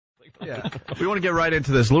Yeah, we want to get right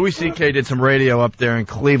into this. Louis C.K. did some radio up there in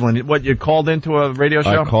Cleveland. What, you called into a radio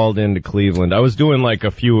show? I called into Cleveland. I was doing like a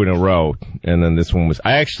few in a row, and then this one was.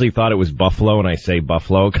 I actually thought it was Buffalo, and I say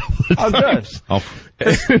Buffalo a couple of times. Good.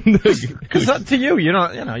 Because to you, you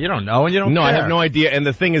don't know, and you don't No, care. I have no idea. And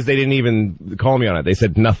the thing is, they didn't even call me on it. They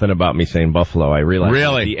said nothing about me saying Buffalo. I realized.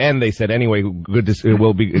 Really? At the end, they said, anyway,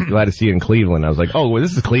 we'll be glad to see you in Cleveland. I was like, oh, well,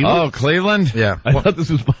 this is Cleveland? Oh, Cleveland? Yeah. I thought this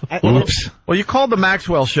was Buffalo. Oops. Well, you called the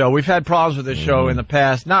Maxwell show. We've had problems with this show in the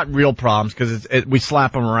past. Not real problems, because we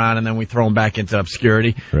slap them around and then we throw them back into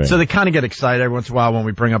obscurity. Right. So they kind of get excited every once in a while when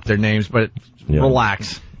we bring up their names, but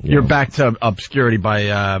relax. Yeah. You're back to obscurity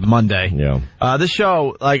by Monday. Yeah. This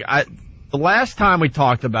show, the last time we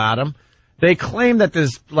talked about him, they claim that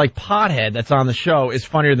this pothead that's on the show is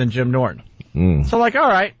funnier than Jim Norton. So all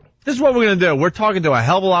right, this is what we're gonna do. We're talking to a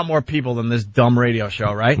hell of a lot more people than this dumb radio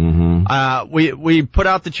show, right? Mm-hmm. We put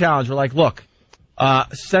out the challenge. We're like, look,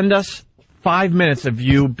 send us 5 minutes of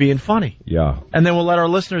you being funny. Yeah. And then we'll let our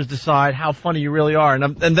listeners decide how funny you really are.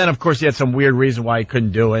 And then, of course, he had some weird reason why he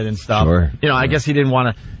couldn't do it and stuff. Sure. I guess he didn't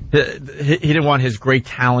want to. He didn't want his great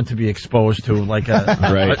talent to be exposed to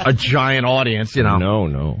a giant audience,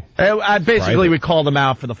 No. Basically, we called them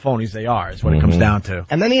out for the phonies they are, is what it comes down to.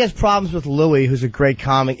 And then he has problems with Louis, who's a great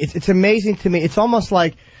comic. It's amazing to me. It's almost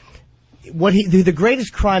like the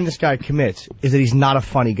greatest crime this guy commits is that he's not a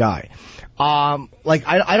funny guy.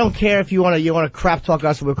 I don't care if you want to crap talk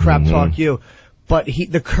us or we'll crap talk you. But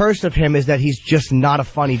the curse of him is that he's just not a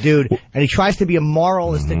funny dude, and he tries to be a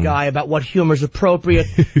moralistic guy about what humor is appropriate.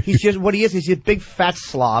 He's just what he is. He's a big fat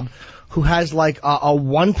slob who has a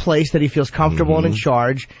one place that he feels comfortable and in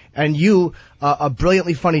charge. And you, a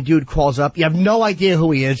brilliantly funny dude, calls up. You have no idea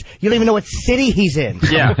who he is. You don't even know what city he's in.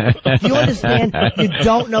 Yeah, you understand? You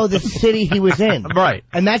don't know the city he was in. Right.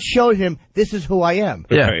 And that showed him this is who I am.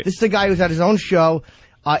 Yeah. This is a guy who's at his own show.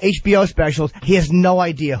 HBO specials, he has no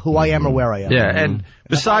idea who I am or where I am. Yeah, and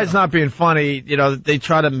besides not being funny, they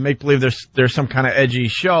try to make believe there's some kind of edgy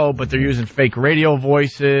show, but they're using fake radio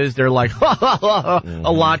voices. They're like,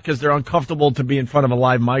 a lot because they're uncomfortable to be in front of a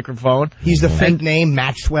live microphone. He's the fake name,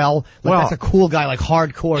 Maxwell. That's a cool guy,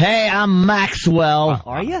 hardcore. Hey, I'm Maxwell.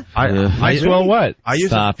 Are you? Maxwell what?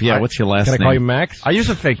 Stop. What's your last name? Can I call you Max? I use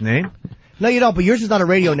a fake name. No, you don't, but yours is not a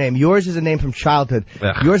radio name. Yours is a name from childhood.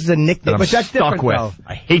 Ugh. Yours is a nickname, but that's stuck different, with. though.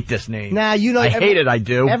 I hate this name. Nah, I hate it, I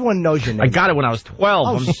do. Everyone knows your name. I got it when I was 12.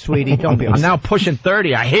 Oh, sweetie, don't be I'm now pushing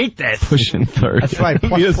 30. I hate this. Pushing 30. That's right,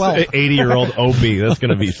 plus 12. 80-year-old Opie. That's going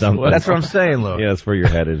to be something. That's what I'm saying, Lou. Yeah, that's where you're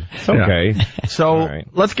headed. It's okay. So,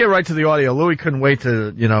 let's get right to the audio. Louis couldn't wait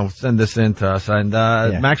to, send this in to us. And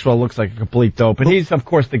Maxwell looks like a complete dope. And he's, of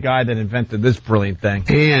course, the guy that invented this brilliant thing.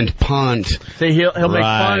 And punt. See, he'll make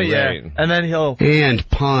fun of you. And then he'll... And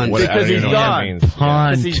punt. Because he's done.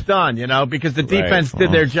 Punt. Because he's done, because the defense did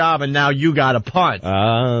their job and now you got a punt.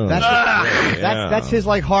 Oh. That's his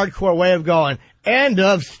hardcore way of going. End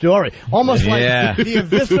of story. Almost like the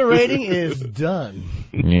eviscerating is done.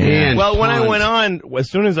 Yeah. Well, when I went on, as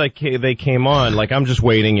soon as they came on, I'm just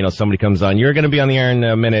waiting, somebody comes on, you're going to be on the air in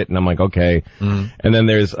a minute, and I'm like, okay. And then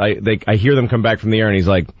I hear them come back from the air, and he's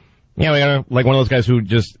like, yeah, we got one of those guys who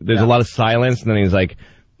there's a lot of silence, and then he's like,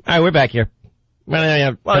 all right, we're back here.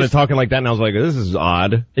 Kind of talking like that, and I was like, this is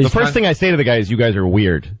odd. The first thing I say to the guy is, you guys are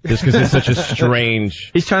weird. Just because it's such a strange...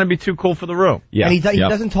 He's trying to be too cool for the room. Yeah. And he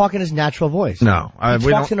doesn't talk in his natural voice. No. He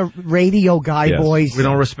talks in a radio guy voice. We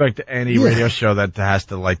don't respect any radio show that has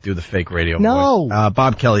to, do the fake radio voice.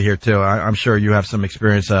 Bob Kelly here, too. I'm sure you have some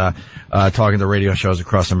experience talking to radio shows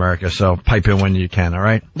across America, so pipe in when you can, all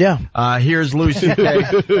right? Yeah. Here's Louis C.K.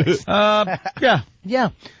 Yeah.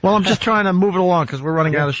 Well, I'm just trying to move it along because we're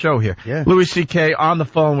running out of show here. Yeah. Louis C.K. on the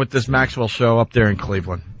phone with this Maxwell show up there in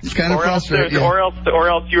Cleveland. It's kind of frustrating. Or else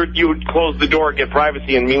you would close the door, get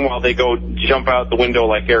privacy, and meanwhile they go jump out the window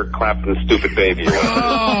like Eric Clapton's stupid baby.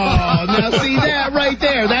 Oh, now see that right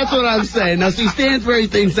there. That's what I'm saying. Now see, Stansbury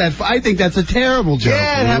thinks that. I think that's a terrible joke.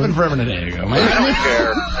 Yeah, it happened for a minute. There you go. I don't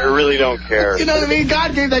care. I really don't care. You know what I mean?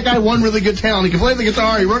 God gave that guy one really good talent. He can play the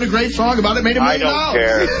guitar. He wrote a great song about it. Made $1 million. I don't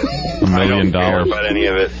care. $1 million. I don't care about any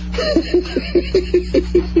of it.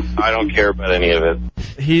 I don't care about any of it.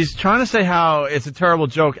 He's trying to say how it's a terrible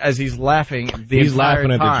joke as he's laughing. He's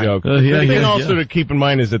laughing at the joke. The thing also to keep in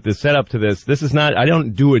mind is that the setup to this is not, I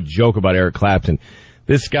don't do a joke about Eric Clapton.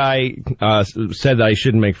 This guy said that I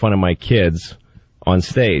shouldn't make fun of my kids on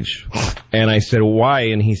stage. And I said, why?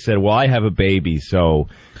 And he said, well, I have a baby, so...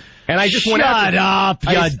 And I just went after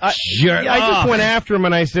him. I just went after him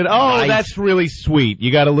and I said, oh, that's really sweet.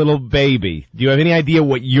 You got a little baby. Do you have any idea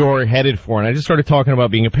what you're headed for? And I just started talking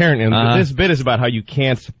about being a parent. And this bit is about how you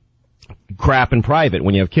can't crap in private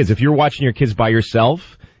when you have kids. If you're watching your kids by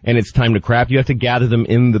yourself and it's time to crap, you have to gather them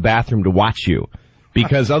in the bathroom to watch you.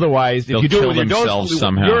 Because otherwise, if you do it with your door,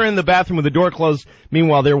 you're in the bathroom with the door closed.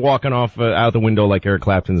 Meanwhile, they're walking off out the window like Eric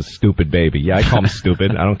Clapton's stupid baby. Yeah, I call him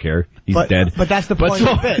stupid. I don't care. He's dead. But that's the point of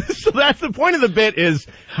the bit. So that's the point of the bit is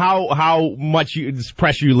how much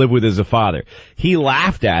pressure you live with as a father. He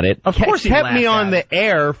laughed at it. Of course, he kept me on the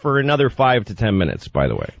air for another 5 to 10 minutes. By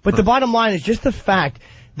the way, but the bottom line is just the fact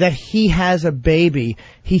that he has a baby,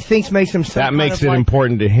 he thinks makes him that makes it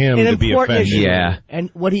important to him to be offended. Yeah, and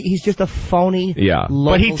he's just a phony. Yeah,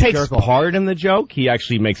 but he takes part in the joke. He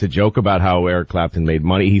actually makes a joke about how Eric Clapton made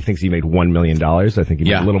money. He thinks he made $1 million. I think he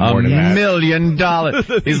made a little more than that. $1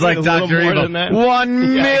 million. He's like Dr. Evil. $1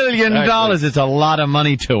 million. Exactly. It's a lot of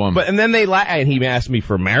money to him. But and then and he asked me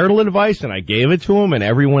for marital advice, and I gave it to him, and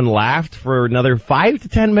everyone laughed for another 5 to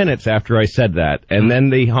 10 minutes after I said that, and then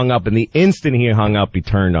they hung up. And the instant he hung up, he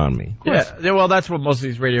turned on me. Yeah, well, that's what most of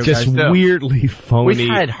these radio guys do. Just weirdly phony. We've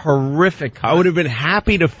had horrific comments. I would have been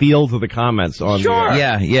happy to field the comments on Sure.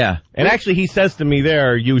 Yeah. And actually, he says to me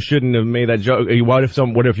there, you shouldn't have made that joke. What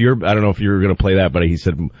if you're, I don't know if you were going to play that, but he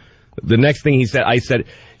said, the next thing he said,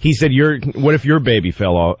 what if your baby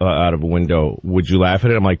fell out of a window? Would you laugh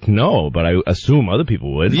at it? I'm like, no, but I assume other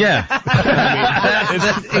people would. Yeah.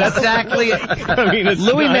 That's exactly it.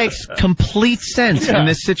 Louis makes complete sense in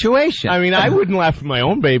this situation. I mean, I wouldn't laugh at my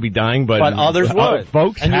own baby dying, but others would.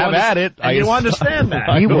 Folks and have at it. And you understand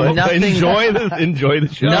that. You would. Enjoy the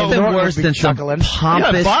show. Nothing worse than some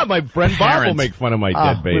pompous my friend Bob will make fun of my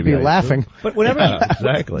dead baby. We'd be laughing. But whenever,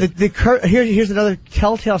 exactly. Here's another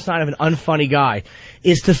telltale sign of an unfunny guy.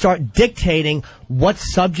 Is to start dictating what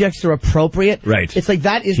subjects are appropriate. Right. It's like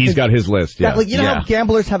that is. He's got his list. Yeah. You know how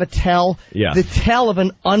gamblers have a tell? Yeah. The tell of an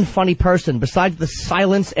unfunny person, besides the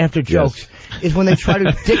silence after jokes, is when they try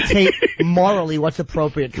to dictate morally what's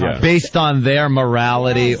appropriate. Based on their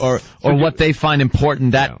morality or what they find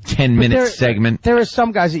important, that 10-minute segment. There are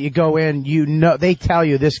some guys that you go in, they tell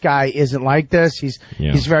you this guy isn't like this. He's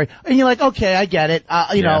very, and you're like, okay, I get it.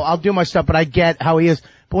 I'll do my stuff, but I get how he is.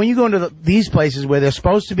 But when you go into these places where they're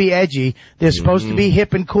supposed to be edgy, they're supposed to be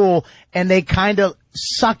hip and cool, and they kind of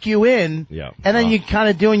suck you in, and then you're kind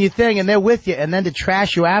of doing your thing, and they're with you, and then to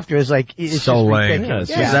trash you after is like, it's so lame.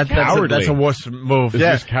 That's a worse move.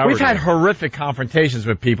 We've had horrific confrontations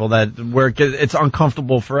with people where it's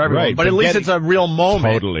uncomfortable for everyone, right, but at least it's a real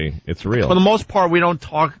moment. Totally, it's real. For the most part, we don't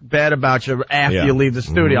talk bad about you after you leave the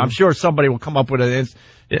studio. I'm sure somebody will come up with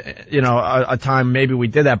a time maybe we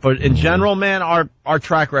did that, but in general, man, our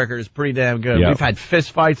track record is pretty damn good. We've had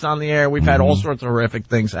fist fights on the air. We've had all sorts of horrific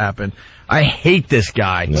things happen. I hate this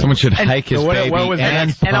guy. Someone should hike his baby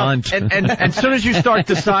and punt. And as soon as you start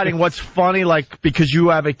deciding what's funny, like because you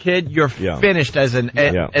have a kid, you're finished as an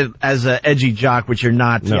edgy jock, which you're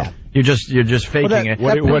not. No. You're just faking it.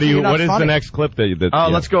 What is the next clip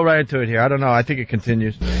let's go right into it here. I don't know. I think it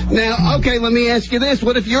continues. Now, okay, let me ask you this.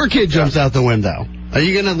 What if your kid jumps out the window? Are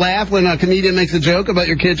you going to laugh when a comedian makes a joke about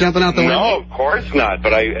your kid jumping out the window? No, of course not.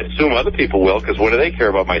 But I assume other people will, because what do they care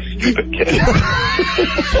about my stupid kid?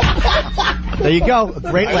 There you go. A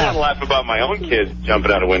great laugh. I wouldn't laugh about my own kid jumping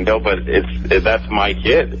out a window, but that's my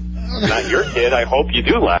kid, not your kid. I hope you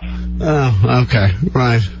do laugh. Oh, okay.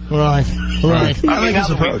 Right. I like his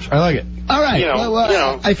approach. I like it. All right.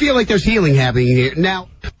 I feel like there's healing happening here. Now,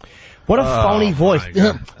 what a phony voice.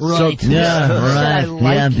 Right.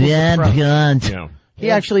 He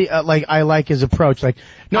actually, I like his approach.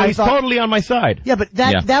 He's totally on my side. Yeah, but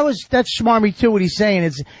that's schmarmy too, what he's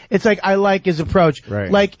saying. It's like, I like his approach. Right.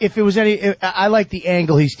 Like, if it was I like the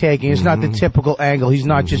angle he's taking. It's not the typical angle. He's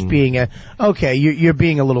not just being you're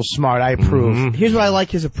being a little smart. I approve. Here's what I like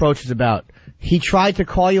his approach is about. He tried to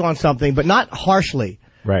call you on something, but not harshly.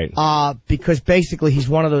 Right. Because basically he's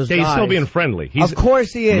one of those guys. He's still being friendly. Of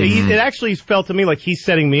course he is. It actually felt to me like he's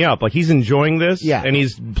setting me up. Like he's enjoying this. Yeah. And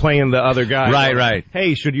he's playing the other guy. Right.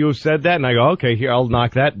 Hey, should you have said that? And I go, okay, here, I'll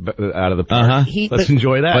knock that out of the park. Let's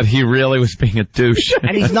enjoy that. But he really was being a douche.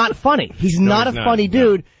 And he's not funny. He's not a funny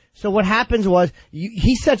dude. So what happens was,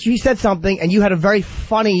 he said something, and you had a very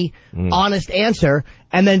funny, honest answer,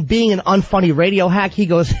 and then being an unfunny radio hack, he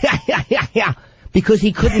goes, yeah. Because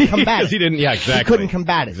he couldn't combat it. Because he didn't, exactly. He couldn't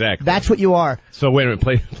combat it. Exactly. That's what you are. So wait a minute,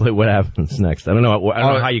 play what happens next. I don't know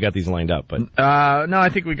how you got these lined up, but. No, I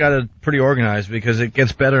think we got it pretty organized because it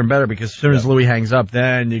gets better and better because as soon as Louis hangs up,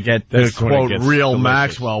 then you get the quote, real delicious.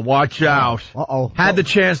 Maxwell. Watch out. Had the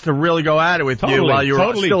chance to really go at it with you while you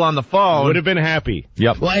were still on the phone. Would have been happy.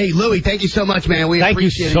 Yep. Well, hey, Louis, thank you so much, man. We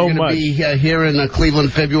appreciate you so much. You're going to be here in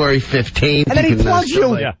Cleveland February 15th. And then he plugs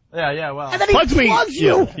you. Yeah, well. And then he plugs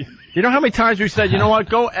you. You know how many times we said, you know what,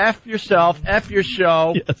 go F yourself, F your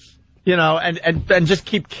show. Yes. you know, and just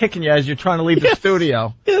keep kicking you as you're trying to leave the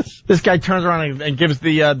studio. Yes. This guy turns around and gives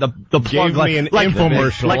the plug like an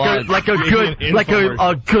infomercial. Like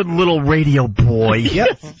a good little radio boy.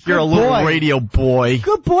 Yes. You're a little radio boy.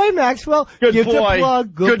 Good boy, Maxwell. Good Give boy. the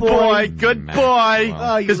plug. Good boy. Good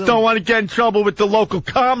boy. Just don't want to get in trouble with the local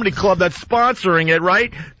comedy club that's sponsoring it,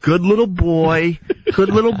 right? Good little boy. Good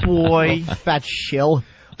little boy. Fat shill.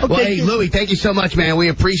 Okay. Well, hey, Louie, thank you so much, man. We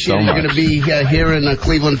appreciate it. You're going to be here in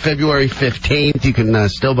Cleveland February 15th. You can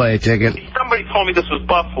still buy a ticket. Somebody told me this was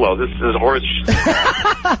Buffalo. This is horse.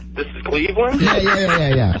 This is Cleveland?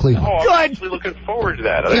 Yeah, Cleveland. Oh, I'm actually looking forward to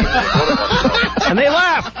that. And they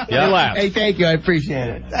laugh. Yeah. They laugh. Hey, thank you. I appreciate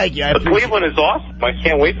it. Thank you. Cleveland is awesome. I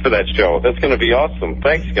can't wait for that show. That's going to be awesome.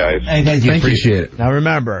 Thanks, guys. Hey, thank you. Appreciate it. Now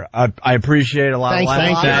remember, I appreciate a lot. Thanks.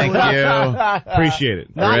 Thank you. Appreciate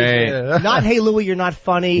it. Not, hey, Louie, you're not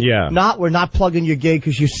funny. Yeah. We're not plugging your gig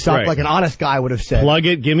because you suck, Right. like an honest guy would have said. Plug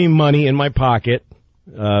it. Give me money in my pocket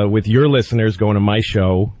with your listeners going to my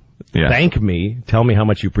show. Yeah. Thank me. Tell me how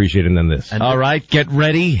much you appreciate it, and then this. All right, get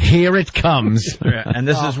ready. Here it comes. And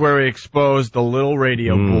this is where we expose the little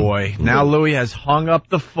radio boy. Now Louie has hung up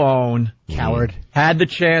the phone. Coward. Had the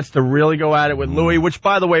chance to really go at it with Louie, which,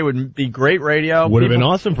 by the way, would be great radio. Would have been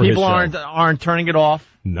awesome for his people show. aren't turning it off.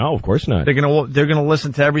 No, of course not. They're gonna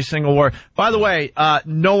listen to every single word. By the way,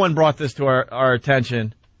 no one brought this to our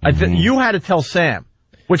attention. You had to tell Sam,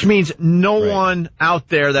 which means no one out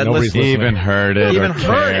there that Nobody's listens Even heard it. Even or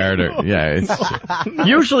heard cared or, yeah, it's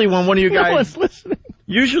Usually when one of you No guys one's listening.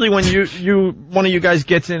 Usually when one of you guys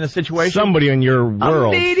gets in a situation, Somebody in your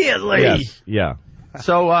world. immediately. Yes. Yeah.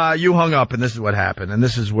 So you hung up, and this is what happened, and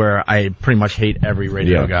this is where I pretty much hate every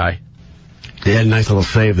radio guy. Yeah, nice little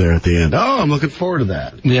save there at the end. Oh, I'm looking forward to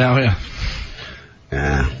that. Yeah.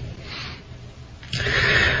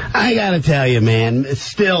 I gotta tell you, man, it's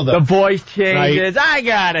still The voice changes. Right. I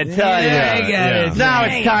gotta tell you. Yeah. Now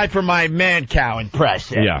it's time for my man cow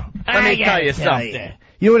impression. Yeah. Let me tell you something.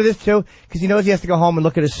 You know what it is, too? Because he knows he has to go home and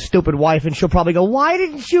look at his stupid wife, and she'll probably go, why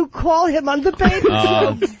didn't you call him on the baby?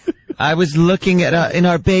 I was looking at in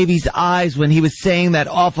our baby's eyes when he was saying that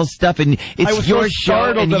awful stuff, and it's your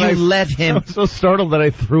show, and you let I him. was so startled that I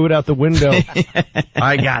threw it out the window.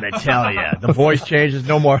 I gotta tell you, the voice changes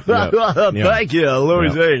no more. Thank you,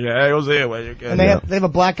 Louis. Hey, we'll see you when you get. And they have a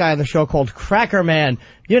black guy on the show called Cracker Man.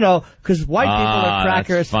 You know, because white people are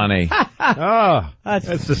crackers. That's funny.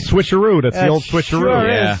 That's the switcheroo. That's the old switcheroo. Sure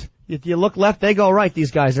Yeah. is. If you look left, they go right,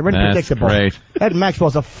 these guys. They're unpredictable. great. Ed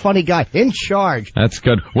Maxwell's a funny guy. In charge. That's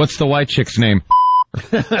good. What's the white chick's name?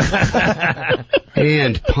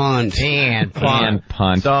 and punt. And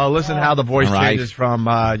punt. So listen how the voice All right. changes from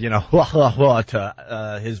to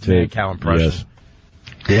his man cow impression. Yes.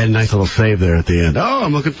 Yeah, nice little save there at the end. Oh,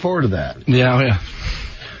 I'm looking forward to that. Yeah.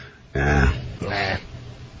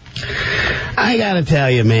 I gotta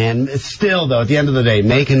tell you, man, it's still, though, at the end of the day,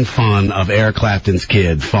 making fun of Eric Clapton's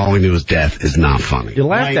kid falling to his death is not funny. You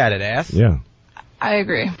laughed at it, ass. Yeah. I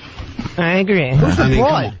agree. Who's the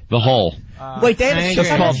broad? The Hole. Wait, they have a It's show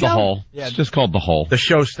just called The Hole. It's just called The Hole. The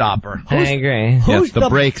showstopper. Who's the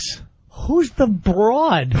breaks. Who's the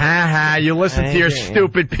broad? You listen to your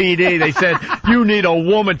stupid PD. They said you need a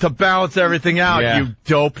woman to balance everything out, Yeah. you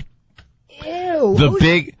dope. Ew.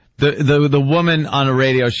 The woman on a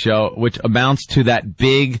radio show, which amounts to that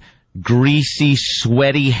big, greasy,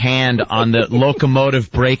 sweaty hand on the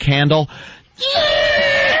locomotive brake handle.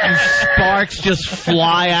 And sparks just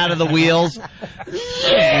fly out of the wheels.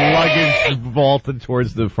 Luggage vaulted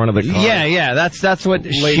towards the front of the car. Yeah, that's what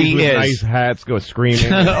Ladies she with is. nice hats go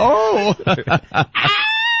screaming. Oh.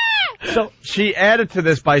 So she added to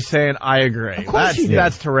this by saying, "I agree." Of course she did.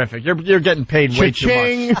 That's terrific. You're getting paid way too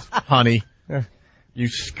Cha-ching. much, honey. You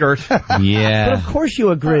skirt. But Yeah. of course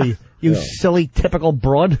you agree, you silly, typical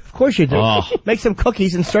broad. Of course you do. Oh. Make some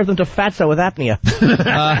cookies and serve them to Fatso with apnea.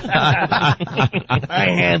 I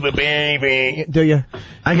have a baby. Do you?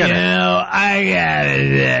 I gotta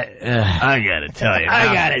tell you.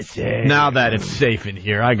 I gotta say. Now that it's safe in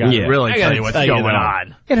here, I gotta really tell you what's going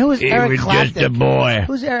on. And who's Eric was Clapton? just a boy.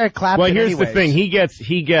 Who's Eric Clapton? Well, here's the thing. He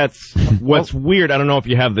gets what's weird. I don't know if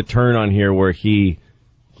you have the turn on here where he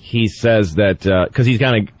says that because he's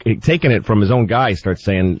kind of taking it from his own guy. Starts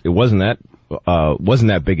saying it wasn't that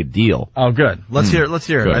big a deal. Oh, good. Let's hear it.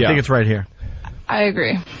 Good. I think it's right here. I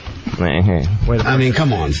agree. I mean,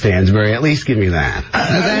 come on, Stansbury, at least give me that.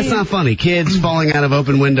 That's not funny. Kids falling out of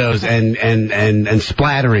open windows and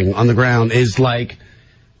splattering on the ground is like...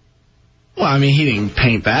 Well, I mean, he didn't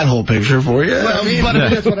paint that whole picture for you. Well, but I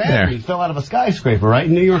mean, that's what happened. He fell out of a skyscraper, right,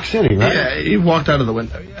 in New York City, right? Yeah, he walked out of the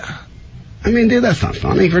window, yeah. I mean, dude, that's not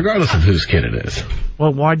funny, regardless of whose kid it is.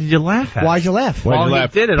 Well, why did you laugh at it? Why'd you laugh? Well, he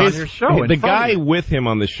did it on your show. The guy with him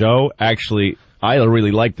on the show, actually, I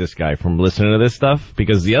really like this guy from listening to this stuff,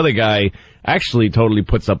 because the other guy actually totally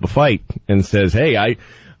puts up a fight and says, hey,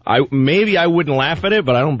 maybe I wouldn't laugh at it,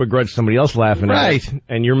 but I don't begrudge somebody else laughing at it.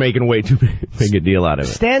 And you're making way too big a deal out of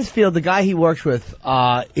it. Stansfield, the guy he works with,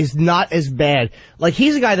 is not as bad. Like,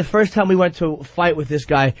 he's a guy, the first time we went to a fight with this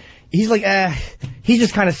guy, he's like, he's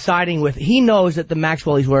just kind of siding with, he knows that the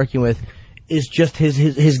Maxwell he's working with is just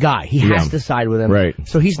his guy. He has to side with him. Right.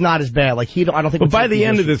 So he's not as bad. Like, I don't think. But by the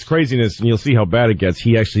end of this craziness, and you'll see how bad it gets,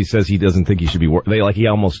 he actually says he doesn't think he should be he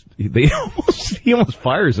almost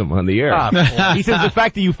fires him on the air. He says the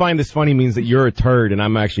fact that you find this funny means that you're a turd, and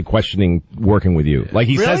I'm actually questioning working with you. Like,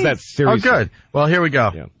 he says that seriously. Oh, good. Well, here we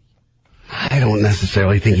go. Yeah. I don't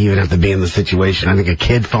necessarily think you even have to be in the situation. I think a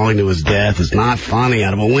kid falling to his death is not funny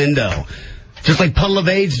out of a window. Just like puddle of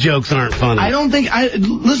AIDS jokes aren't funny. I don't think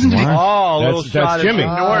listen to me. Oh, that's Jimmy.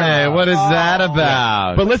 Hey, what is that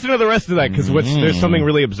about? But listen to the rest of that, because there's something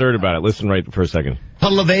really absurd about it. Listen right for a second.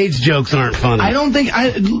 Puddle of AIDS jokes aren't funny. I don't think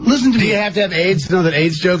listen to me. Do you have to have AIDS to know that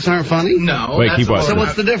AIDS jokes aren't funny? No. Wait, keep on. So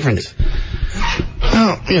what's the difference?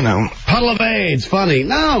 Oh, Puddle of AIDS, funny.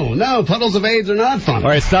 No, puddles of AIDS are not funny.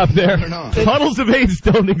 All right, stop there. Puddles of AIDS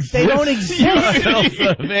don't exist. They don't exist.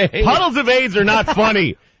 Puddles of AIDS are not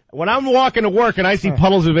funny. When I'm walking to work and I see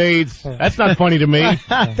puddles of AIDS, that's not funny to me.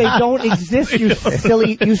 They don't exist, you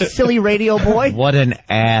silly radio boy. What an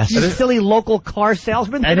ass. You silly local car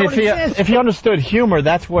salesman. They And don't exist. if you understood humor,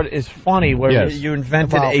 that's what is funny, where you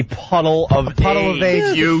invented a puddle of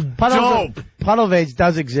AIDS. You dope. Puddle of AIDS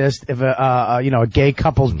does exist if a gay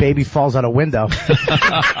couple's baby falls out a window. See,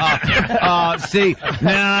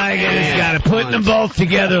 now I just gotta put them both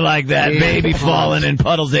together like that. Baby falling in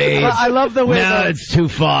puddles of AIDS. I love the way now it's too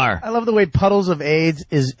far. I love the way puddles of AIDS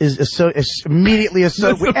is immediately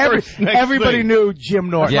associated. Everybody knew Jim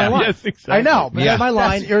Norton. Yeah. Yes, exactly. I know, but that's my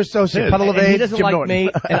line. You're associated. Puddle of and AIDS. He doesn't Jim like Norton.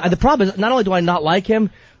 me. And the problem is, not only do I not like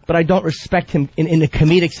him, but I don't respect him in a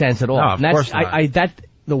comedic sense at all. No, of course not. That's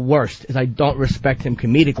the worst, is I don't respect him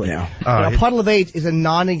comedically. A puddle of AIDS is a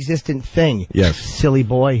non-existent thing. Yes. Silly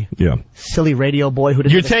boy. Yeah. Silly radio boy who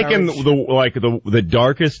doesn't You're taking the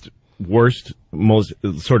darkest, worst, most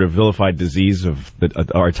sort of vilified disease of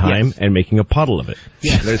our time and making a puddle of it.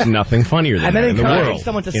 Yes. There's nothing funnier than And that then in the encouraging world.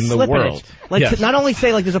 someone to in slip the world. in it. Like, to not only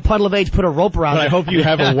say, like, there's a puddle of AIDS, put a rope around But it. I hope you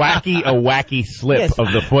have a wacky slip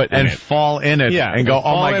of the foot and in it. fall in it and go,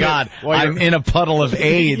 oh my God, I'm in a puddle of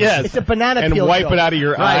AIDS. Yes. It's a banana and peel wipe joke. it out of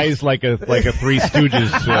your eyes like a Three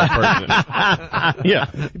Stooges person. Yeah.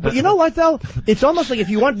 But you know what, though? It's almost like if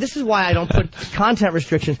you want, this is why I don't put content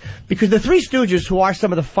restrictions, because the Three Stooges, who are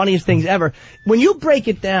some of the funniest things ever, when you break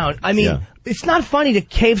it down, I mean, it's not funny to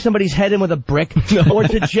cave somebody's head in with a brick or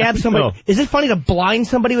to jab somebody. No. Is it funny to blind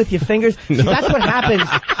somebody with your fingers? See, that's what happens.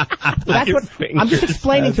 That's what I'm just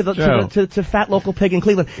explaining to fat local pig in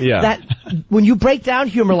Cleveland. Yeah. That when you break down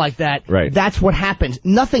humor like that, Right. that's what happens.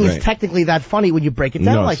 Nothing is technically that funny when you break it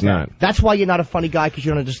down No, like it's that. not. That's why you're not a funny guy, because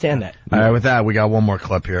you don't understand that. All right, with that, we got one more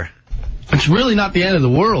clip here. It's really not the end of the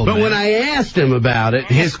world. But when I asked him about it,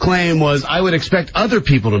 his claim was, I would expect other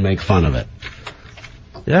people to make fun of it.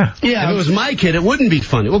 Yeah. If it was my kid, it wouldn't be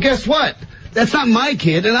funny. Well, guess what? That's not my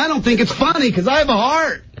kid, and I don't think it's funny because I have a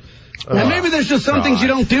heart. And maybe there's just some things you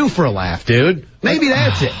don't do for a laugh, dude. Maybe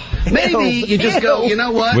that's it. Maybe you just go, you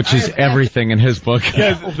know what? Which is everything in his book.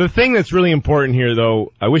 Yeah, the thing that's really important here,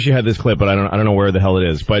 though, I wish you had this clip, but I don't know where the hell it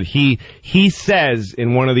is. But he says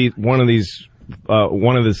in one of the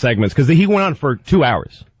segments, because he went on for 2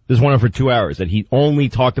 hours. This went on for 2 hours, that he only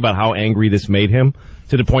talked about how angry this made him,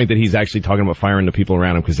 to the point that he's actually talking about firing the people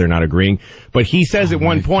around him because they're not agreeing. But he says at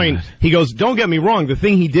one point, he goes, don't get me wrong, the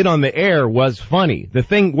thing he did on the air was funny.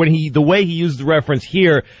 The way he used the reference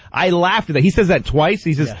here, I laughed at that. He says that twice.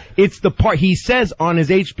 He says, it's the part, he says on his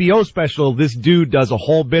HBO special, this dude does a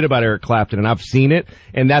whole bit about Eric Clapton, and I've seen it,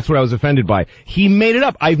 and that's what I was offended by. He made it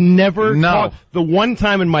up. I've never the one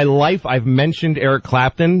time in my life I've mentioned Eric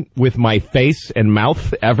Clapton with my face and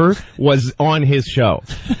mouth ever was on his show.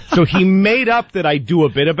 So he made up that I do a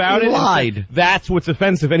bit about it. Lied. That's what's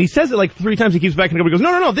offensive. And he says it like 3 times. He keeps backing up. He goes,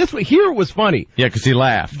 no, here was funny. Yeah, because he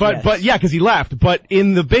laughed. But because he laughed. But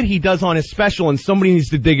in the bit he does on his special, and somebody needs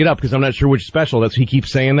to dig it up because I'm not sure which special. That's he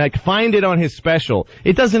keeps saying that. Find it on his special.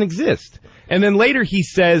 It doesn't exist. And then later he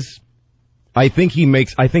says, I think he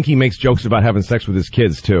makes jokes about having sex with his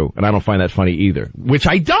kids too, and I don't find that funny either. Which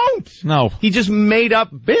I don't. No, he just made up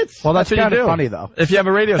bits. Well, that's what you do. Funny though. If you have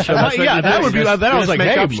a radio show, that's what you do. That would be. That I was like,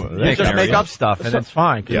 hey, you just make up stuff, and it's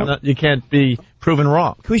fine. You can't be proven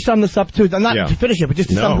wrong. Can we sum this up too? Not to finish it, but just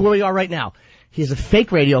to sum where we are right now. He has a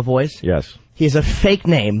fake radio voice. Yes. He has a fake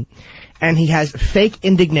name. and he has fake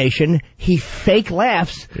indignation. He fake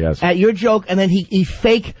laughs at your joke, and then he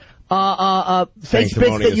fake spits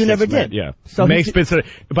that you never did. Yeah. So makes spits.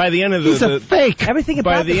 By the end of he's a fake. Everything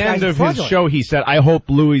about by the this end guy's of fraudulent. his show, he said, "I hope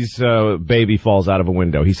Louis' baby falls out of a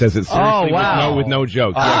window." He says it seriously with no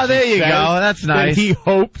joke. Oh, there you go. That's nice. He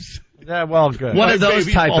hopes. Yeah, well, good. One of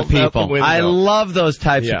those type of people. I love those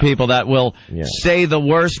types of people that will say the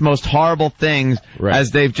worst, most horrible things as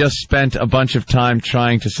they've just spent a bunch of time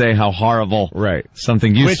trying to say how horrible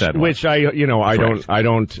something you said was. Which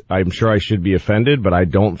I'm sure I should be offended, but I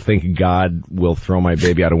don't think God will throw my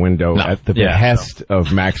baby out a window at the behest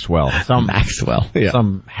of Maxwell. Some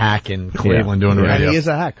hack in Cleveland doing the radio. He is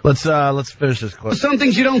a hack. Let's finish this clip. Some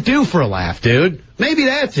things you don't do for a laugh, dude. Maybe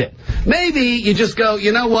that's it. Maybe you just go,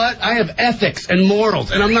 you know what? I have ethics and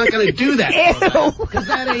morals, and I'm not going to do that. Because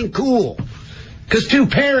that ain't cool. Because two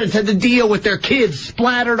parents had to deal with their kids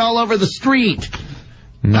splattered all over the street.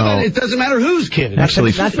 No. It doesn't matter whose kid.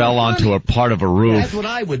 Actually fell onto a part of a roof. That's what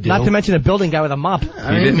I would do. Not to mention a building guy with a mop.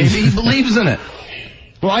 I mean, maybe he believes in it.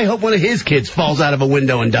 Well, I hope one of his kids falls out of a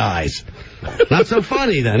window and dies. Not so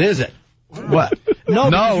funny then, is it? What?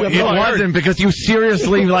 No, it wasn't because you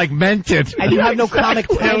seriously meant it. And you have no comic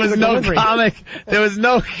There was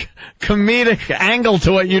no comedic angle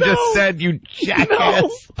to what you just said, you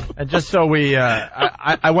jackass. And just so we,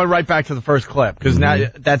 I went right back to the first clip because now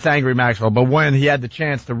that's Angry Maxwell. But when he had the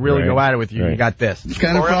chance to really go at it with you, you got this. It's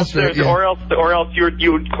kind of frustrating. Or else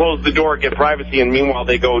you would close the door, get privacy, and meanwhile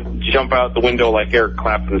they go jump out the window like Eric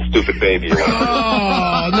Clapton's stupid baby.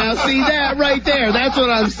 Oh, now see that right there. That's what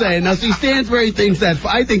I'm saying. Now see, Stansbury thinks that.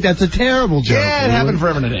 I think that's a terrible joke. Yeah, it happened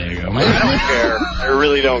forever and a day ago. I don't care. I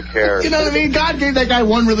really don't care. You know what I mean? God gave that guy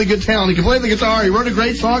one really good talent. He could play the guitar. He wrote a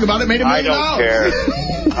great song about it. Made $1 million.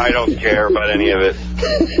 I don't care about any of it.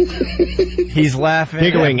 He's laughing,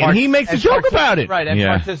 giggling, and he makes a joke about it. Right, and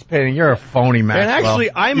participating. You're a phony, Maxwell. And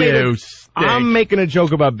actually, I'm making a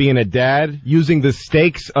joke about being a dad using the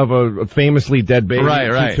stakes of a famously dead baby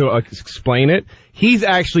to explain it. He's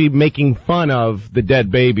actually making fun of the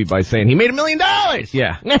dead baby by saying he made $1 million.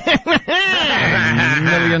 Yeah.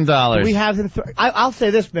 $1 million. We have him. I'll say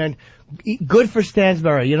this, man. Good for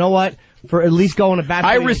Stansbury. You know what? For at least going to bat.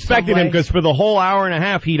 I respected him because for the whole hour and a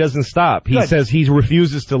half he doesn't stop. He says he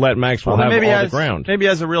refuses to let Maxwell have all the ground. Maybe he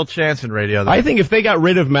has a real chance in radio. I think if they got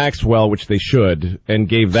rid of Maxwell, which they should, and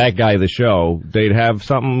gave that guy the show, they'd have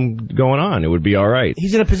something going on. It would be all right.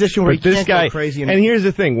 He's in a position where he can't go crazy. And here's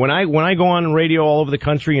the thing: when I go on radio all over the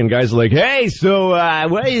country, and guys are like, "Hey, so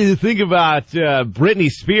what do you think about Britney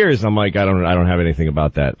Spears?" I'm like, I don't have anything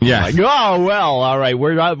about that. Yeah. Like, oh well, all right,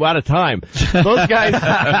 we're out of time. Those guys,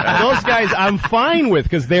 I'm fine with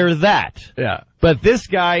because they're that. Yeah. But this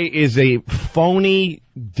guy is a phony,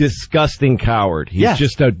 disgusting coward. He's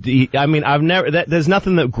just there's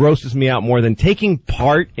nothing that grosses me out more than taking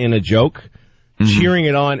part in a joke, cheering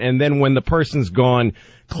it on, and then when the person's gone,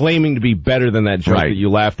 claiming to be better than that joke that you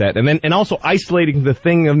laughed at. And also isolating the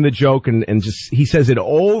thing in the joke and just, he says it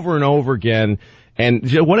over and over again.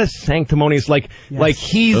 And what a sanctimonious, like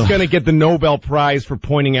he's gonna get the Nobel Prize for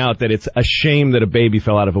pointing out that it's a shame that a baby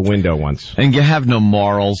fell out of a window once. And you have no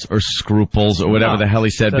morals or scruples or whatever the hell he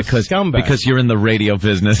said because you're in the radio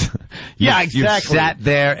business. Exactly. You've sat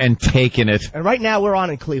there and taken it. And right now we're on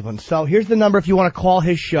in Cleveland. So here's the number if you want to call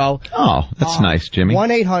his show. Oh, that's nice, Jimmy.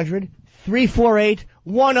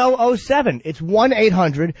 1-800-348-1007. It's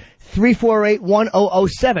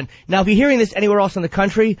 1-800-348-1007. Now, if you're hearing this anywhere else in the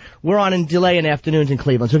country, we're on in delay in afternoons in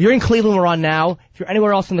Cleveland. So if you're in Cleveland, we're on now. If you're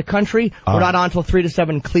anywhere else in the country, we're not on until 3 to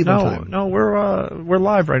 7 Cleveland time. No, we're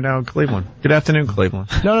live right now in Cleveland. Good afternoon, Cleveland.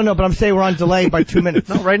 No, but I'm saying we're on delay by 2 minutes.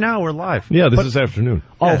 No, right now we're live. Yeah, this is afternoon.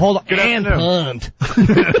 Oh, hold on. Good afternoon.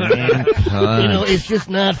 You know, it's just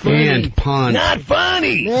not funny. And punt. Not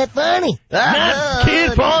funny. Not funny. Not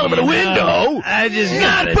kid falling out of a window. I just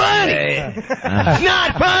not funny.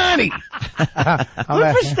 Not funny.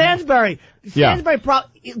 Good for Stansbury. Stansbury,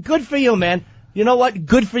 good for you, man. You know what?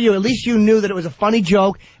 Good for you. At least you knew that it was a funny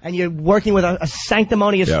joke, and you're working with a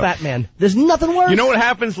sanctimonious fat man. There's nothing worse. You know what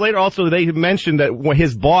happens later? Also, they mentioned that when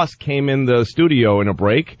his boss came in the studio in a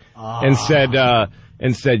break and said,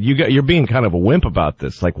 you're being kind of a wimp about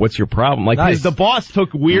this. Like, what's your problem? Like, the boss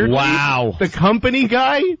took weirdly. Wow. The company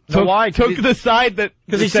guy took the side that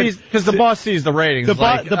because the boss sees the ratings. The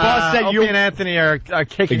boss said Opie and ANthony are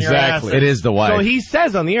kicking your ass. It is the wife. So he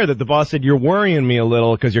says on the air that the boss said, "You're worrying me a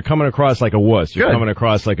little because you're coming across like a wuss. You're coming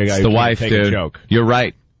across like a guy who can't take a joke." You're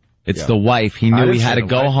right. It's the wife. He knew he had to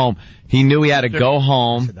go home. He knew he had to go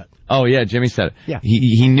home. Oh, yeah, Jimmy said it. Yeah.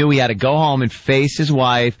 He knew he had to go home and face his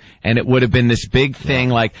wife, and it would have been this big thing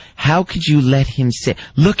like, how could you let him say,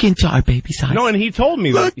 look into our baby's eyes? No, and he told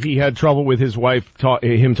me that he had trouble with his wife,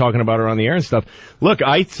 him talking about her on the air and stuff. Look,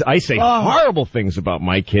 I say horrible things about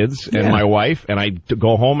my kids and my wife, and I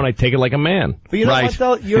go home and I take it like a man. But you know what,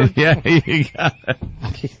 though? Yeah, you got it.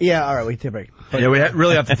 Yeah, all right, we take a break. Yeah, we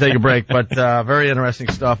really have to take a break, but very interesting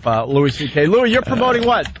stuff. Louis C.K. Louis, you're promoting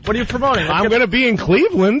what? What are you promoting? I'm going to be in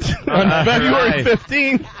Cleveland on February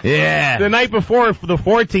 15th. Yeah. The night before, for the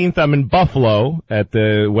 14th, I'm in Buffalo at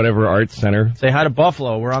the whatever arts center. Say hi to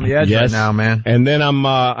Buffalo. We're on the edge right now, man. And then I'm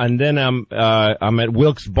at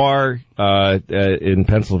Wilkes Bar in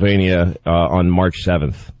Pennsylvania on March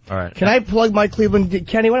 7th. All right. Can I plug my Cleveland?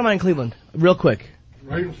 Kenny, when am I in Cleveland? Real quick.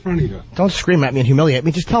 Right in front of you. Don't scream at me and humiliate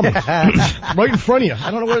me. Just tell me. Right in front of you.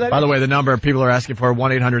 I don't know where that is. By the way, the number people are asking for,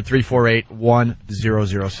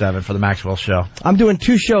 1-800-348-1007 for the Maxwell Show. I'm doing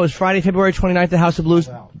 2 shows, Friday, February 29th at House of Blues.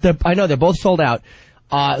 I know, they're both sold out.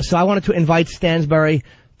 So I wanted to invite Stansbury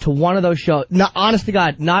to one of those shows. Not, honest to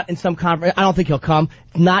God, not in some conference. I don't think he'll come.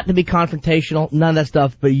 Not to be confrontational, none of that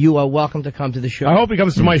stuff, but you are welcome to come to the show. I hope he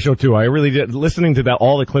comes to my show, too. I really did. Listening to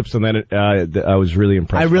all the clips on that, I was really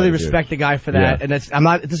impressed. I really respect the guy for that. Yeah. And this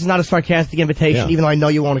is not a sarcastic invitation, Yeah. even though I know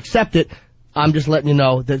you won't accept it. I'm just letting you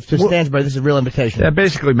know that for Stansbury, this is a real invitation. Yeah,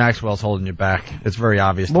 basically Maxwell's holding you back. It's very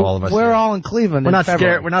obvious to all of us. We're all in Cleveland. We're not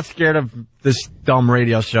scared. We're not scared of this dumb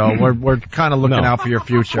radio show. We're kind of looking out for your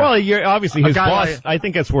future. Well, you're obviously his boss. I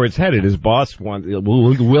think that's where it's headed. His boss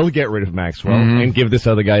will get rid of Maxwell and give this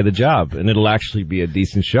other guy the job, and it'll actually be a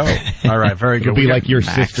decent show. All right, very good. It'll be like your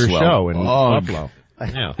sister show in Buffalo.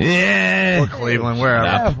 Yeah. Or Cleveland, wherever.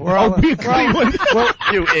 Yeah, we're all in Cleveland.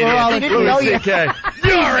 You idiot. Louis C.K.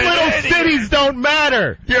 Little cities don't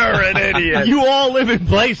matter. You're an idiot. You all live in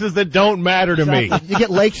places that don't matter to me. You get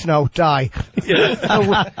lake snow, die.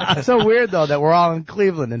 It's so weird, though, that we're all in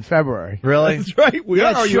Cleveland in February. Really? That's right. We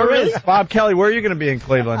are. Sure is. Bob Kelly, where are you going to be in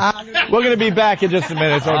Cleveland? We're going to be back in just a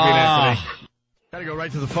minute. It's Opie and Anthony. Gotta go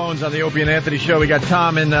right to the phones on the Opie and Anthony show. We got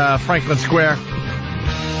Tom in Franklin Square.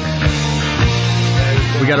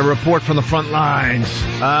 We got a report from the front lines.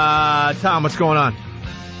 Tom, what's going on?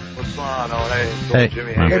 What's going on? Oh, Hey,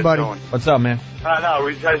 Jimmy. Hey, buddy. Doing? What's up, man? No,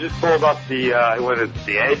 I just pulled up the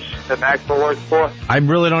Edge that Maxwell works for. I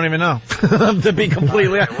really don't even know, to be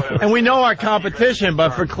completely honest. And we know our competition,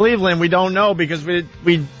 but for Cleveland, we don't know because we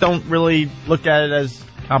don't really look at it as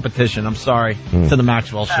competition. I'm sorry to the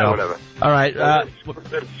Maxwell show. Whatever. All right. The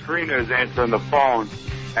screener is answering the phone,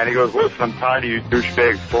 and he goes, "Listen, I'm tired of you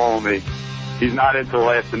douchebags calling me." He's not in till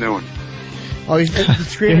afternoon. Oh, the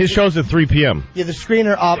screener. His show's at 3 p.m. Yeah, the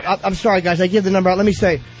screener. I'm sorry, guys. I give the number out. Let me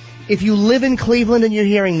say, if you live in Cleveland and you're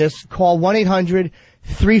hearing this, call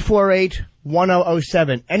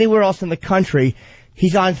 1-800-348-1007. Anywhere else in the country,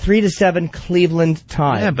 he's on 3 to 7 Cleveland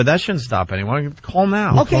time. Yeah, but that shouldn't stop anyone. Call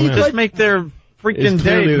now. Okay, you just could make their freaking It's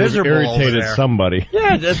day clearly miserable. irritated somebody.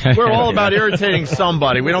 Yeah, we're all about irritating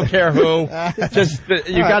somebody. We don't care who. Just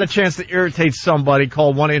you got a chance to irritate somebody.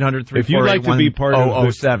 Call 1-800-348-1007. If you'd like to be part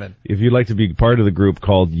of if you'd like to be part of the group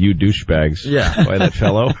called "You Douchebags," by that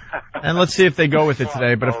fellow, and let's see if they go with it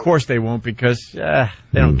today. But of course they won't because they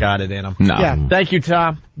don't got it in them. No. Yeah. Thank you,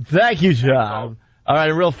 Tom. Thank you, Tom. All right,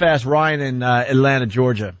 real fast, Ryan in Atlanta,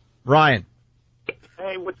 Georgia. Ryan.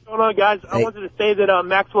 Hey, what's going on, guys? I wanted to say that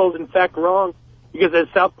Maxwell's in fact wrong because as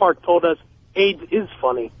South Park told us, AIDS is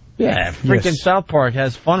funny. Yeah, freaking South Park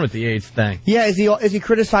has fun with the AIDS thing. Yeah, is he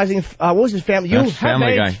criticizing? What was his family? You have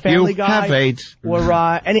Family AIDS, Guy. Family You Guy, have AIDS. or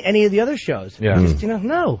any of the other shows? Yeah. Just,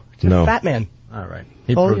 no, just a fat man. All right,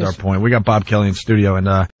 he proved our point. We got Bob Kelly in studio, and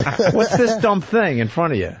what's this dumb thing in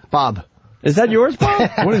front of you, Bob? Is that yours, Bob?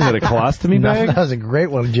 What is it, a colostomy bag? That was a great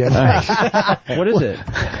one, Jim. What is it?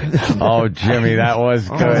 Oh, Jimmy, that was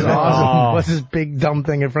good. That was awesome. What's this big dumb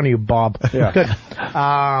thing in front of you, Bob? Yeah. Good.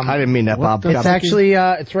 I didn't mean that, Bob. It's actually,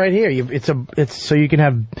 it's right here. It's so you can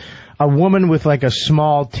have a woman with like a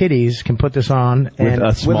small titties can put this on. With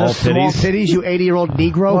a small titties, you 80-year-old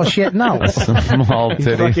Negro? Well, shit, no. Small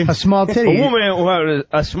titty. A small titty. A woman who has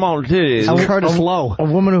a small titty. Curtis Lowe. A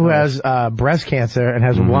woman who has breast cancer and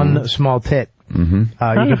has one small tit. You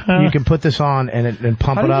can put this on and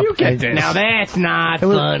pump it up. Now that's not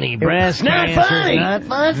funny. Breast cancer. Not funny. Not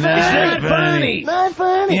funny. Not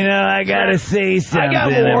funny. You know, I gotta say something. I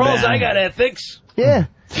got morals. I got ethics. Yeah.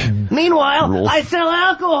 Meanwhile, I sell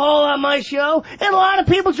alcohol on my show, and a lot of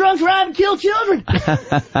people drunk drive and kill children.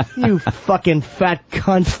 You fucking fat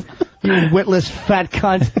cunt. You witless fat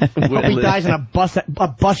cunt. Hope he dies in a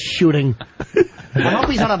bus shooting. I hope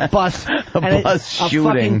he's on a bus. A bus shooting.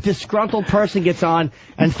 A fucking disgruntled person gets on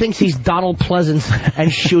and thinks he's Donald Pleasance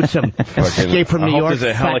and shoots him. Escape from New York. There's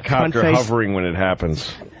a helicopter hovering when it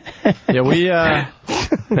happens. Yeah, we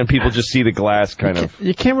and people just see the glass kind of.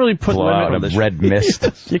 You can't really put limits. Red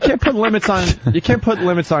mist. You can't put limits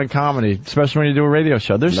on comedy, especially when you do a radio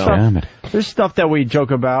show. There's stuff that we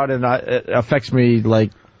joke about, and it affects me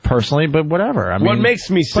like personally, but whatever. I mean, what makes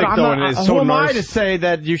me sick though, and it's so who am I to say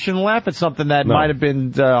that you shouldn't laugh at something that might have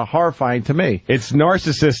been horrifying to me? It's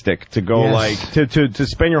narcissistic to go to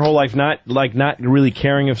spend your whole life not really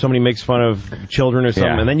caring if somebody makes fun of children or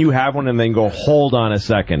something, and then you have one, and then go, hold on a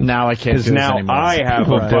second. Now I can't do this now anymore. I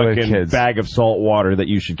have a fucking bag of salt water that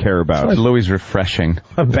you should care about. Like Louis refreshing.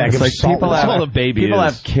 A bag of salt water. That's all the baby People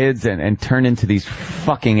is. have kids and turn into these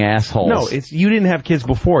fucking assholes. No, you didn't have kids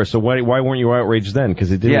before, so why weren't you outraged then?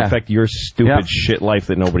 Because it didn't affect your stupid shit life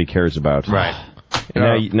that nobody cares about. Right.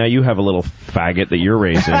 Now you have a little faggot that you're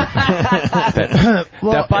raising.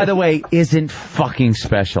 that, by the way, isn't fucking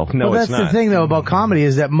special. No, well, it's that's not. the thing, though, about comedy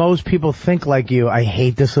is that most people think like you. I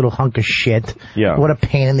hate this little hunk of shit. Yeah. What a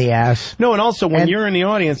pain in the ass. No, and also when you're in the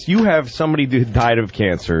audience, you have somebody who died of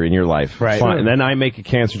cancer in your life. Right. Fine. And then I make a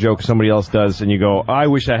cancer joke, somebody else does, and you go, I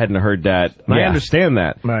wish I hadn't heard that. And I understand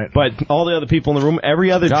that. Right. But all the other people in the room,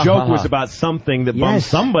 every other joke was about something that bummed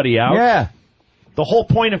somebody out. Yeah. The whole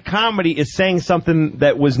point of comedy is saying something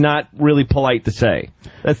that was not really polite to say.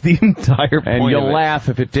 That's the entire point. And you'll laugh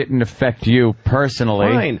if it didn't affect you personally.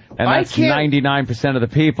 Fine. And that's 99% of the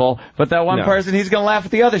people. But that one person, he's going to laugh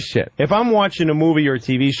at the other shit. If I'm watching a movie or a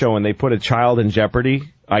TV show and they put a child in jeopardy,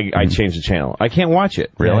 I change the channel. I can't watch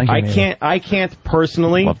it. Really? I can't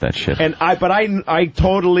personally. Love that shit. And I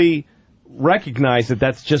totally recognize that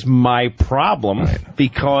that's just my problem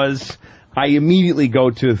because I immediately go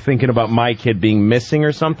to thinking about my kid being missing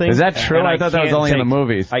or something. Is that true? I thought that was only in the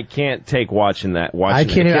movies. I can't take watching that. I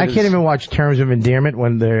can't even watch Terms of Endearment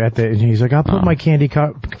when they're at the. And he's like, I'll put my candy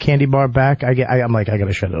bar back. I'm like, I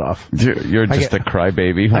gotta shut it off. You're just a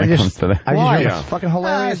crybaby when it comes to that. Why? It's a fucking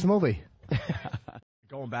hilarious movie.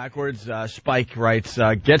 Going backwards, Spike writes,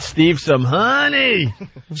 get Steve some honey.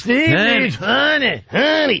 Steve needs honey.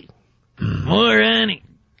 Honey. More honey.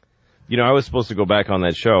 You know, I was supposed to go back on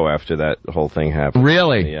that show after that whole thing happened.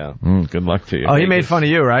 Really? Yeah. Good luck to you. Oh, he made fun of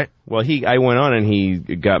you, right? Well, I went on and he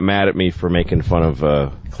got mad at me for making fun of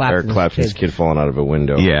Eric Clapton's kid falling out of a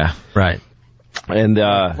window. Yeah. Right. And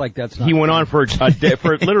like that's not he went on for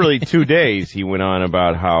for literally 2 days. He went on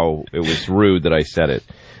about how it was rude that I said it.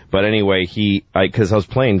 But anyway, because I was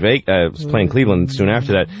playing Cleveland soon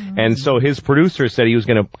after that, and so his producer said he was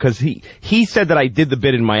going to, because he said that I did the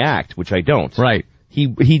bit in my act, which I don't. Right.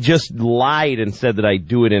 He just lied and said that I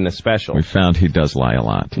do it in a special. We found he does lie a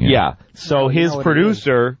lot. Yeah. So his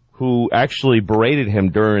producer, who actually berated him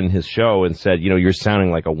during his show and said, you're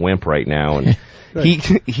sounding like a wimp right now, and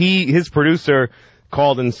his producer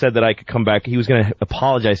called and said that I could come back. He was going to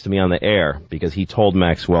apologize to me on the air because he told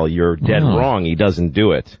Maxwell, you're dead wrong. He doesn't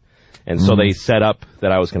do it. And so they set up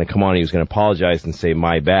that I was going to come on. He was going to apologize and say,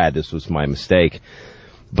 my bad. This was my mistake.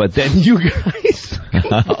 But then you guys,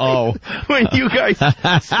 when you guys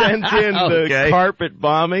sent in the carpet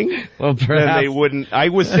bombing, well, then they wouldn't. I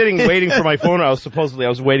was sitting waiting for my phone. I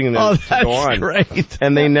was waiting to go on. Great.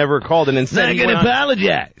 And they never called. And instead, he went on.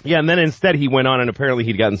 Apologize. Yeah, and then instead he went on, and apparently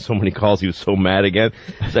he'd gotten so many calls, he was so mad again.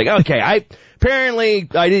 It's like, okay,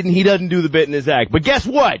 he doesn't do the bit in his act. But guess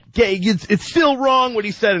what? It's still wrong what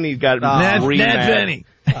he said, and he's got Nat Benny.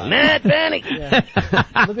 Nat Benny. Yeah.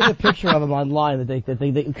 Look at the picture of him online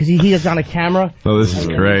because he is on a camera. Oh, this is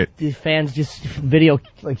great. The fans just video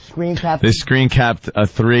screen cap. They screen capped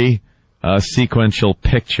 3 sequential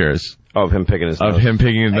pictures of him picking his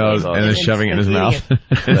nose. and then shoving it in his mouth.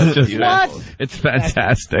 It's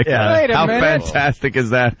fantastic. Yeah. How fantastic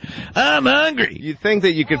is that? I'm hungry. You'd think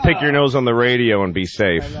that you could pick your nose on the radio and be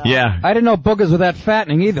safe. Yeah. I didn't know boogers were that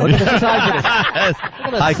fattening either. Look at the size of this.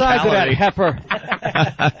 Look at the size of that heifer.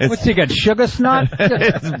 What's he got, sugar snot?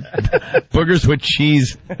 Boogers with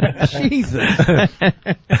cheese. Jesus.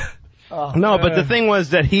 No, but the thing was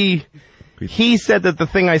that he said that the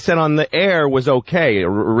thing I said on the air was okay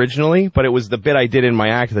originally, but it was the bit I did in my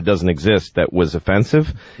act that doesn't exist that was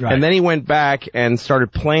offensive. Right. And then he went back and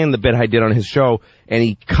started playing the bit I did on his show, and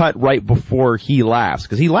he cut right before he laughs,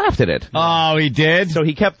 because he laughed at it. Oh, he did? So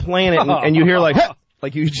he kept playing it, and you hear like,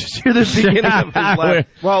 Like you just hear the beginning of his laugh.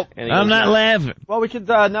 Well, I'm not laughing. Well, we could,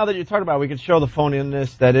 now that you're talking about it, we could show the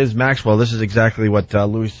phoniness that is Maxwell. This is exactly what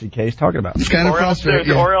Louis C.K. is talking about. It's kind of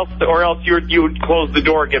frustrating. Or else you would close the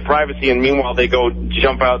door, get privacy, and meanwhile they go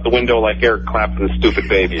jump out the window like Eric Clapton's stupid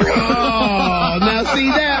baby. Oh, now see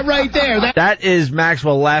that right there. That is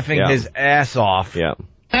Maxwell laughing his ass off. Yeah.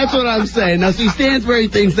 That's what I'm saying. Now, see, Stansbury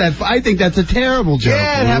thinks that. I think that's a terrible joke.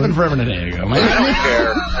 Yeah, it happened forever and a day ago. I don't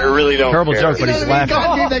care. I really don't Terrible care. joke, but he's laughing.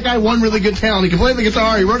 God gave that guy one really good talent. He can play the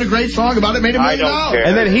guitar. He wrote a great song about it. Made $1 million. I don't care.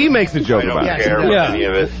 And then he makes a joke about it. I don't care about any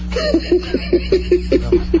of it.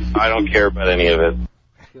 I don't care about any of it.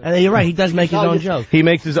 And you're right. He does make his own joke. He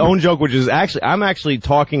makes his own joke, which is actually, I'm actually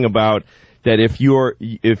talking about that if you,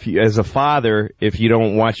 as a father, if you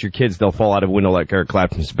don't watch your kids, they'll fall out of a window like Eric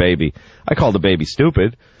Clapton's baby. I called the baby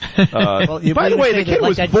stupid. By the way, the kid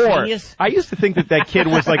was 4. Genius? I used to think that kid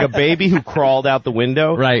was like a baby who crawled out the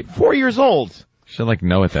window. Right. 4 years old. Should like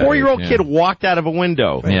know what that 4-year-old kid walked out of a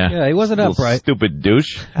window. Yeah, he wasn't upright. Stupid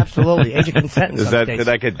douche. Absolutely. Age of consent. Did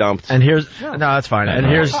that get dumped? And here's no, that's fine. And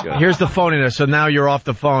here's the phoniness. So now you're off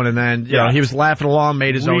the phone, and then you know he was laughing along,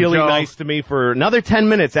 made his own joke. Really nice to me for another 10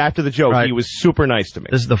 minutes after the joke. Right. He was super nice to me.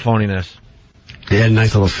 This is the phoniness. He had a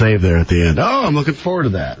nice little save there at the end. Oh, I'm looking forward to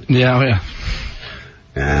that. Yeah.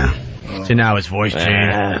 See, now his voice changed.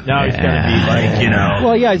 Now he's got to be like, you know.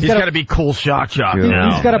 Well, yeah, he's got to be cool shock jock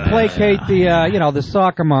now. He's got to placate the, the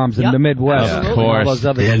soccer moms in the Midwest. Of course. All those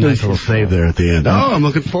other He had a nice little save there at the end. Oh, I'm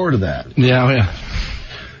looking forward to that. Yeah.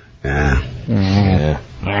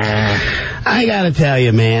 I gotta tell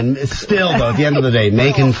you, man, still though, at the end of the day,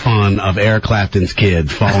 making fun of Eric Clapton's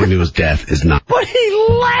kid falling to his death is not. But he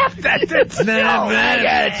laughed at it. I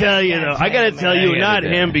gotta tell you though. I gotta tell you, not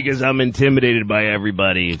him because I'm intimidated by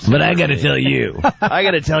everybody. But I gotta tell you. I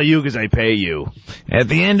gotta tell you because I pay you. At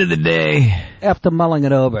the end of the day. After mulling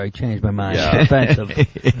it over, I changed my mind. Yeah. Offensive.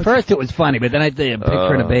 First it was funny, but then I did a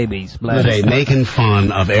picture of the babies. Today, making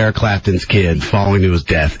fun of Eric Clapton's kid falling to his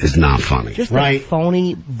death is not funny. Just a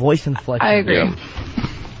phony voice inflection. I agree. Yeah.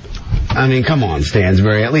 I mean, come on,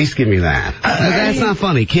 Stansbury, at least give me that. That's not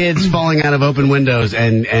funny. Kids falling out of open windows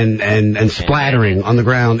and splattering on the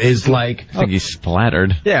ground is like... I think he's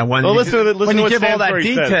splattered. Yeah, when you give all that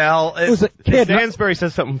detail... Stansbury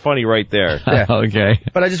says something funny right there. Yeah. Okay.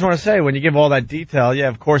 But I just want to say, when you give all that detail,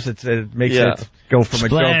 of course it makes it go from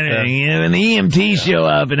splattering, a joke to... when the EMTs show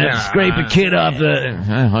up and have to scrape a kid off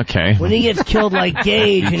the... okay. When he gets killed like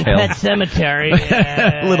Gage in Pet Cemetery.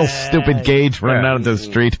 Little stupid Gage running out into the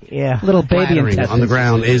street. Yeah. Little baby on the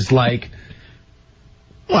ground is like...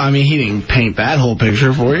 Well, I mean, he didn't paint that whole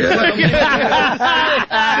picture for you. See, this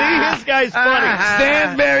guy's funny.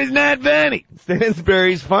 Stansbury's not funny.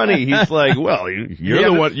 Stansbury's funny. He's like, well,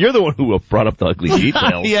 you're the one who brought up the ugly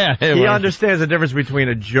details. He understands the difference between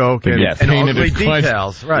a joke and ugly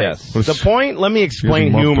details. Right. Yes. The point, let me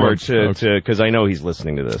explain humor because I know he's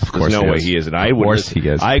listening to this. There's no way he isn't. I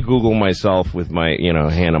Google myself with my,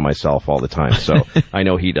 hand on myself all the time, so I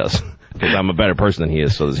know he does. Because I'm a better person than he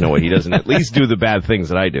is, so there's no way he doesn't at least do the bad things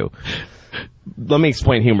that I do. Let me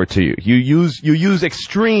explain humor to you. You use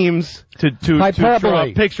extremes to draw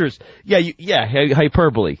pictures.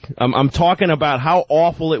 Hyperbole. I'm talking about how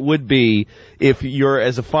awful it would be if you're,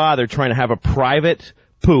 as a father, trying to have a private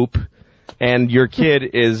poop and your kid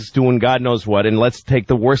is doing God knows what. And let's take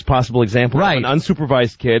the worst possible example. Right. An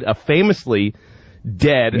unsupervised kid, a famously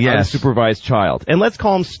dead, unsupervised child. And let's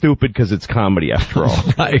call him stupid because it's comedy after all.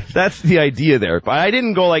 Right. That's the idea there. But I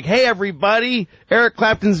didn't go like, hey, everybody, Eric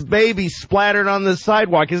Clapton's baby splattered on the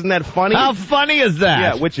sidewalk. Isn't that funny? How funny is that?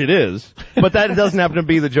 Yeah, which it is. But that doesn't happen to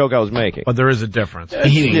be the joke I was making. But there is a difference.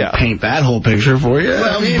 He didn't paint that whole picture for you.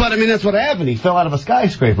 Well, but I mean, that's what happened. He fell out of a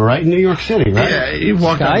skyscraper, right? In New York City, right? Yeah, he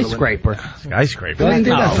walked Skyscraper. Skyscraper. What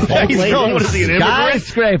Skyscrapers.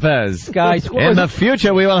 Skyscrapers. In the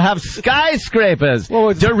future, we will have skyscrapers.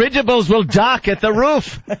 Dirigibles will dock at the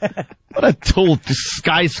roof. What a tool,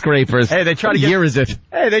 skyscrapers. Hey, they try to what year is it?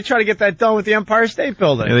 Hey, they try to get that done with the Empire State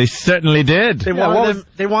Building. Yeah, they certainly did. They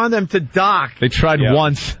wanted them to dock. They tried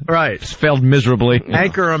once. Right. Just failed miserably.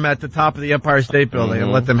 Anchor them at the top of the Empire State Building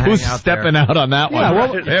and let them hang Who's out stepping there. out on that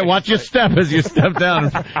one? Hey, watch your step as you step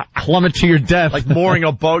down and plummet to your death. Like mooring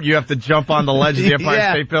a boat, you have to jump on the ledge of the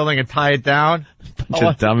Empire State Building and tie it down. Bunch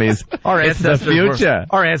of dummies. Our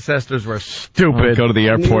ancestors were stupid. Go to the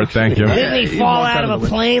airport, thank you. Didn't he fall out of a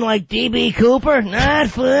plane like D.B. Cooper? Not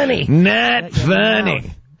funny. Not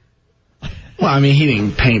funny. Well, I mean, he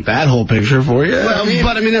didn't paint that whole picture for you. Well,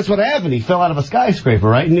 but I mean, that's what happened. He fell out of a skyscraper,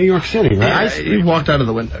 right? In New York City, right? Yeah, he walked out of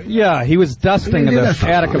the window. Yeah, he was dusting the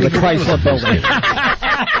attic of the Chrysler building.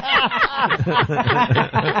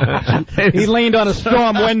 He leaned on a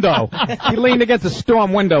storm window. He leaned against a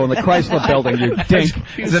storm window in the Chrysler building, you dink.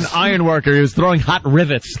 He's an iron worker. He was throwing hot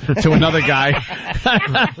rivets to another guy.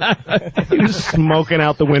 He was smoking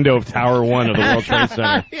out the window of Tower 1 of the World Trade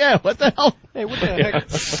Center. Yeah, what the hell? Hey, what the heck?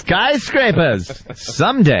 Skyscrapers.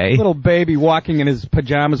 Someday. Little baby walking in his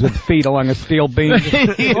pajamas with feet along a steel beam.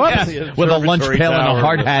 Yeah, with a lunch pail and a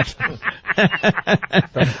hard hat.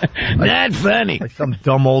 Not funny. Like some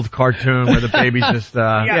dumb old cartoon where the baby's just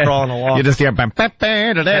crawling along. You just hear Mr.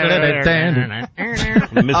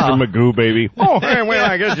 Magoo, baby. Oh, hey, well,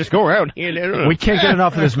 I gotta just go around here. We can't get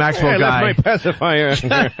enough of this Maxwell guy. That's my pacifier.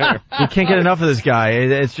 We can't get enough of this guy.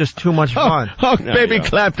 It's just too much fun. Oh, baby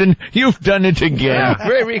Clapton, you've done it again.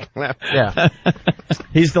 Baby Clapton. Yeah.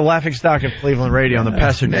 He's the laughingstock of Cleveland radio, and the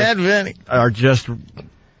passengers are just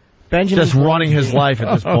running his life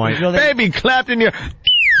at this point. Baby Clapton, you're...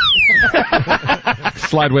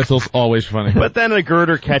 Slide whistle's always funny. But then a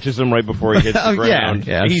girder catches him right before he hits the ground.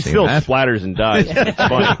 Yeah, he still splatters and dies. It's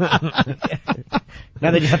funny. Now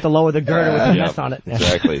they just have to lower the girder with the mess on it.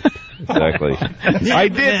 Exactly. I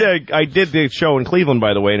did the show in Cleveland,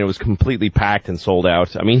 by the way, and it was completely packed and sold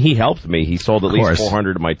out. I mean, he helped me. He sold at least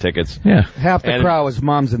 400 of my tickets. Yeah. Half the crowd was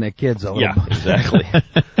moms and their kids. Yeah, exactly.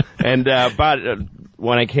 And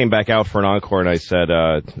when I came back out for an encore and I said,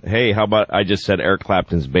 hey, how about I just said Eric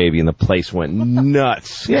Clapton's baby, and the place went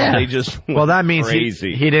nuts. Yeah. They just well, that means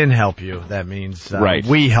crazy. He didn't help you. That means right.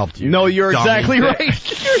 We helped you. No, you're dummy. exactly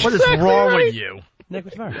right. What is wrong with you? Nick,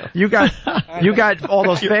 what's the matter? You got all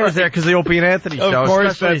those fans there because of the Opie and ANthony show. Of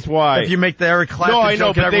course, that's why. If you make the Eric Clapton I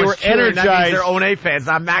know, joke, but they were energized. That means they're O&A fans,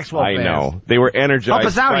 not Maxwell fans. I know. They were energized. Help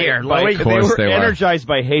us out here, Louie. They were energized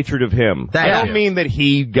by hatred of him. I don't mean that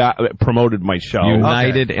he promoted my show.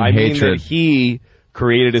 United in I hatred. mean that he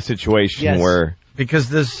created a situation where... Because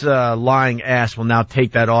this lying ass will now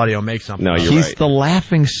take that audio and make something. No, you're He's right. the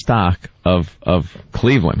laughing stock of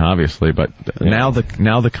Cleveland, obviously, but now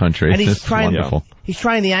the country. And he's it's trying. wonderful. He's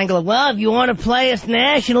trying the angle of, well, if you want to play us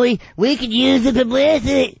nationally, we could use the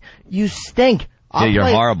publicity. You stink. Yeah, you're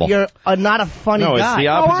horrible. You're not a funny guy. No, it's the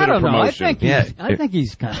opposite I of don't know. promotion. I think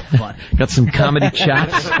he's kind of funny. Got some comedy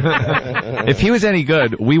chops. If he was any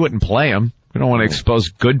good, we wouldn't play him. We don't want to expose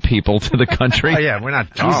good people to the country. Oh, yeah, we're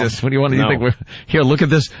not. Jesus, what do you want to think? We're, here, look at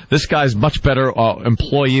this. This guy's much better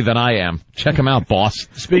employee than I am. Check him out, boss.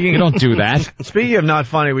 You don't do that. Speaking of not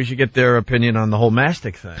funny, we should get their opinion on the whole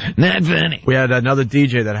mastic thing. Not funny. We had another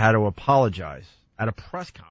DJ that had to apologize at a press conference.